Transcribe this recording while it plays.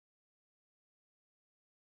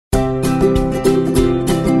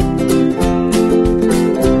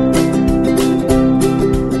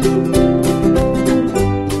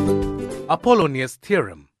Apollonius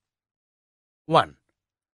Theorem. 1.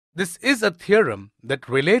 This is a theorem that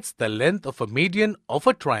relates the length of a median of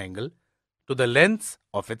a triangle to the lengths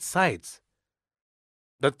of its sides.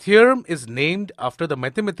 The theorem is named after the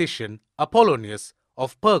mathematician Apollonius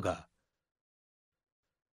of Perga.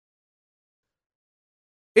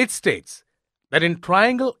 It states that in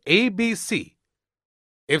triangle ABC,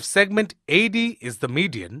 if segment AD is the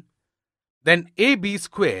median, then AB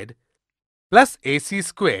squared plus AC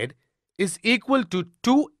squared is equal to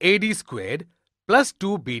 2AD squared plus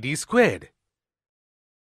 2BD squared.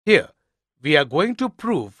 Here, we are going to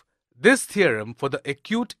prove this theorem for the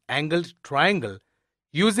acute angled triangle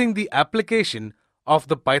using the application of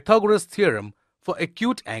the Pythagoras theorem for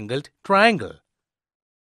acute angled triangle.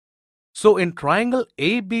 So in triangle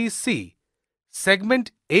ABC,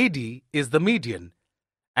 segment AD is the median,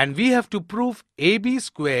 and we have to prove AB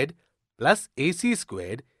squared plus AC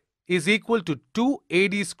squared is equal to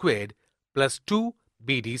 2AD squared plus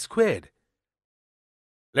 2BD squared.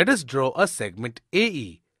 Let us draw a segment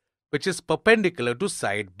AE, which is perpendicular to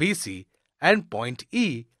side BC, and point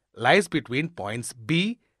E lies between points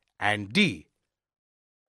B and D.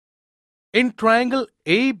 In triangle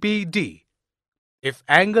ABD, if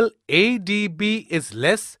angle ADB is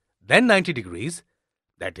less than 90 degrees,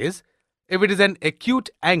 that is, if it is an acute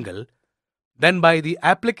angle, then by the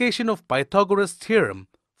application of Pythagoras theorem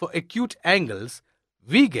for acute angles,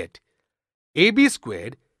 we get AB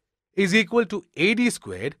squared is equal to AD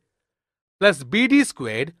squared plus BD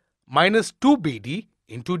squared minus 2BD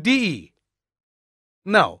into DE.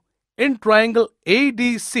 Now, in triangle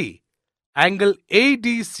ADC, angle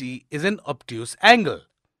ADC is an obtuse angle.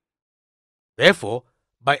 Therefore,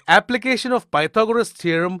 by application of Pythagoras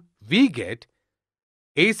theorem, we get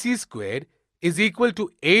AC squared is equal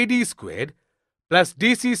to AD squared plus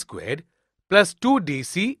DC squared plus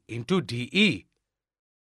 2DC into DE.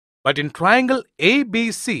 But in triangle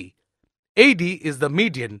ABC, AD is the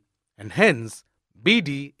median and hence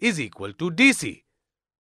BD is equal to DC.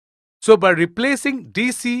 So by replacing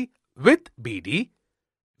DC with BD,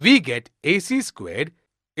 we get AC squared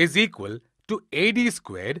is equal to AD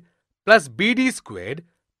squared plus BD squared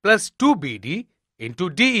plus 2BD into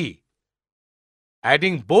DE.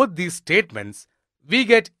 Adding both these statements, we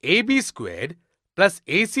get AB squared plus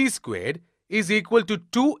AC squared is equal to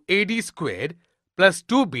 2AD squared plus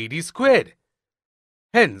 2BD squared.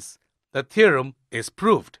 Hence, the theorem is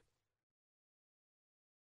proved.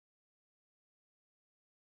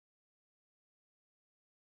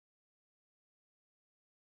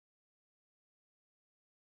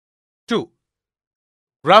 Two.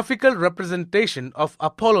 Graphical representation of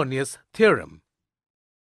Apollonius Theorem.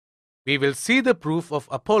 We will see the proof of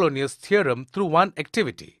Apollonius Theorem through one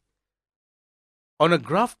activity. On a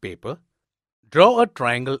graph paper, draw a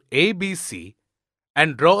triangle ABC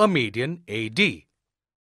and draw a median AD.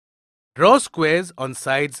 Draw squares on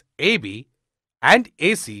sides AB and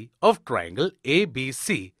AC of triangle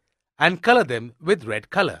ABC and color them with red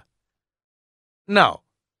color. Now,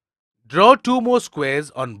 draw two more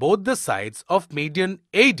squares on both the sides of median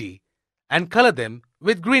AD and color them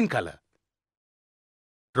with green color.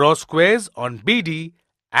 Draw squares on BD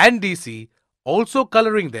and DC, also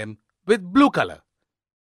coloring them with blue color.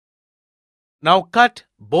 Now cut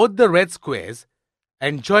both the red squares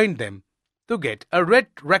and join them to get a red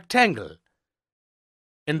rectangle.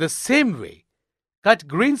 In the same way, cut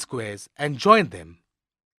green squares and join them.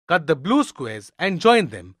 Cut the blue squares and join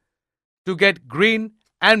them to get green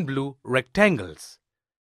and blue rectangles.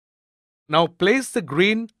 Now place the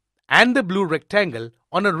green and the blue rectangle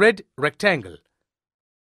on a red rectangle.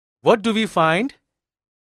 What do we find?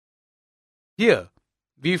 Here,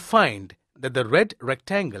 we find that the red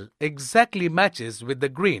rectangle exactly matches with the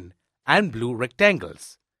green and blue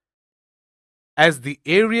rectangles. As the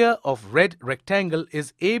area of red rectangle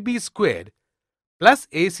is AB squared plus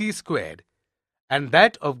AC squared, and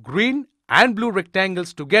that of green and blue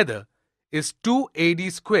rectangles together is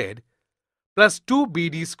 2AD squared plus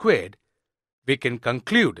 2BD squared, we can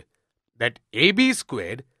conclude that AB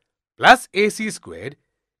squared plus AC squared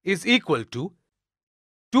is equal to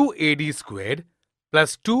 2AD squared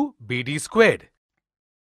plus 2BD squared.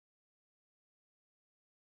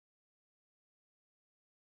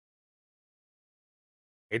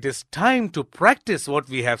 It is time to practice what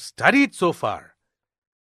we have studied so far.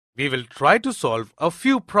 We will try to solve a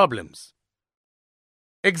few problems.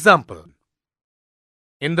 Example.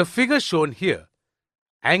 In the figure shown here,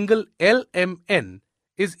 angle LMN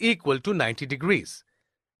is equal to 90 degrees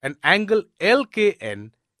and angle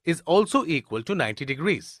LKN is also equal to 90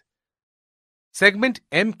 degrees. Segment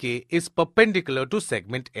MK is perpendicular to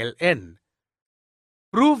segment LN.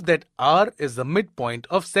 Prove that R is the midpoint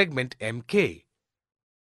of segment MK.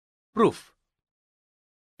 Proof.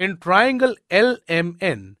 In triangle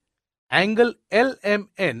LMN, angle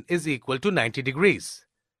LMN is equal to 90 degrees.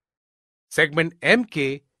 Segment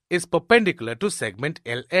MK is perpendicular to segment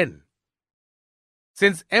LN.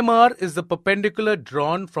 Since MR is the perpendicular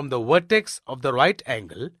drawn from the vertex of the right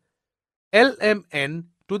angle, LMN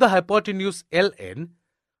to the hypotenuse LN,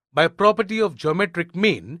 by property of geometric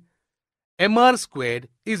mean, MR squared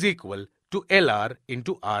is equal to LR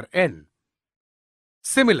into RN.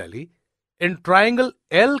 Similarly, in triangle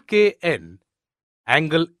LKN,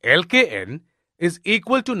 angle LKN is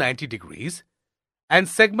equal to 90 degrees and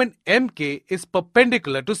segment MK is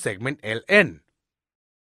perpendicular to segment LN.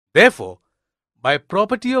 Therefore, by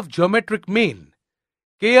property of geometric mean,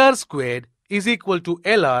 KR squared is equal to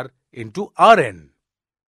LR into RN.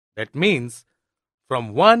 That means,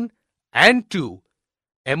 from 1 and 2,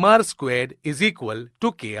 MR squared is equal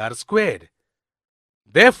to KR squared.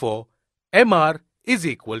 Therefore, MR is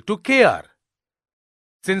equal to KR.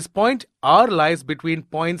 Since point R lies between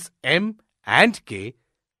points M and K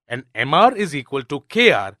and MR is equal to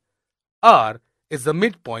KR, R is the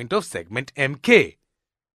midpoint of segment MK.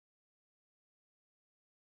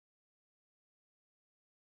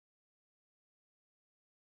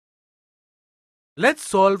 Let's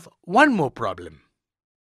solve one more problem.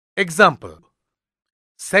 Example.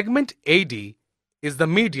 Segment AD is the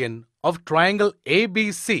median of triangle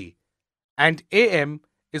ABC and AM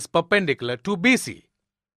is perpendicular to BC.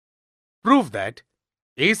 Prove that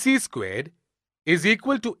AC squared is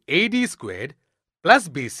equal to AD squared plus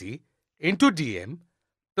BC into DM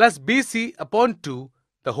plus BC upon 2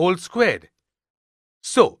 the whole squared.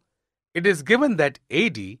 So, it is given that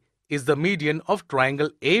AD is the median of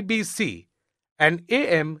triangle ABC and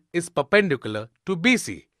AM is perpendicular to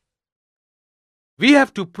BC. We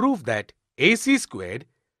have to prove that AC squared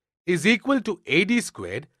is equal to AD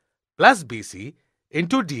squared plus BC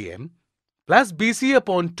into DM plus BC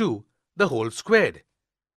upon 2 the whole squared.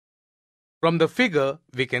 From the figure,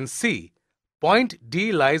 we can see point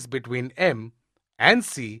D lies between M and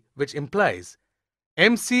C, which implies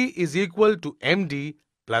MC is equal to MD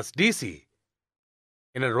plus DC.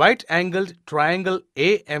 In a right-angled triangle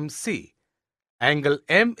AMC, angle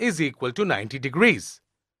M is equal to 90 degrees.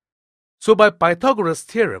 So by Pythagoras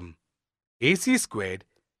theorem, AC squared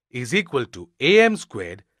is equal to AM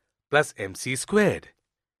squared plus MC squared.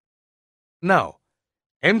 Now,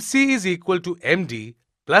 MC is equal to MD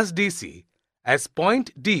plus DC as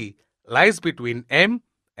point D lies between M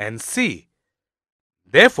and C.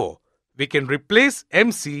 Therefore, we can replace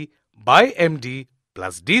MC by MD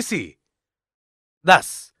plus DC.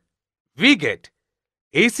 Thus, we get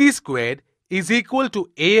AC squared is equal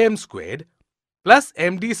to AM squared plus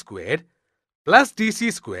MD squared plus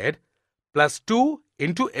DC squared plus 2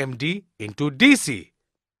 into MD into DC.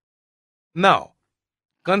 Now,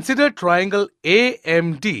 consider triangle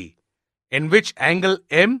AMD in which angle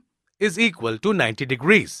M is equal to 90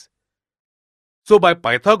 degrees. So by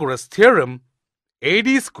Pythagoras theorem, AD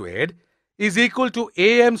squared is equal to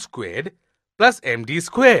AM squared plus MD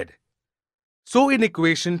squared. So in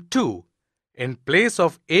equation 2, in place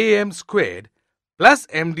of AM squared plus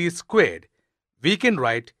MD squared, we can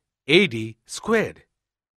write AD squared.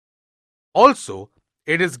 Also,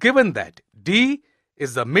 it is given that D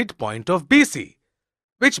is the midpoint of BC,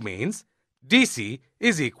 which means DC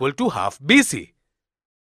is equal to half BC.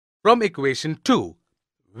 From equation 2,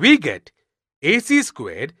 we get AC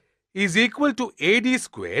squared is equal to AD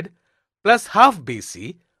squared plus half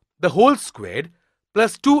BC, the whole squared,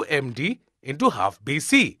 plus 2MD into half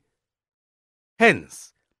BC.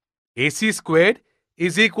 Hence, AC squared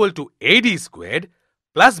is equal to AD squared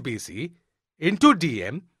plus BC into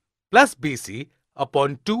DM plus BC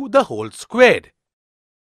upon 2 the whole squared.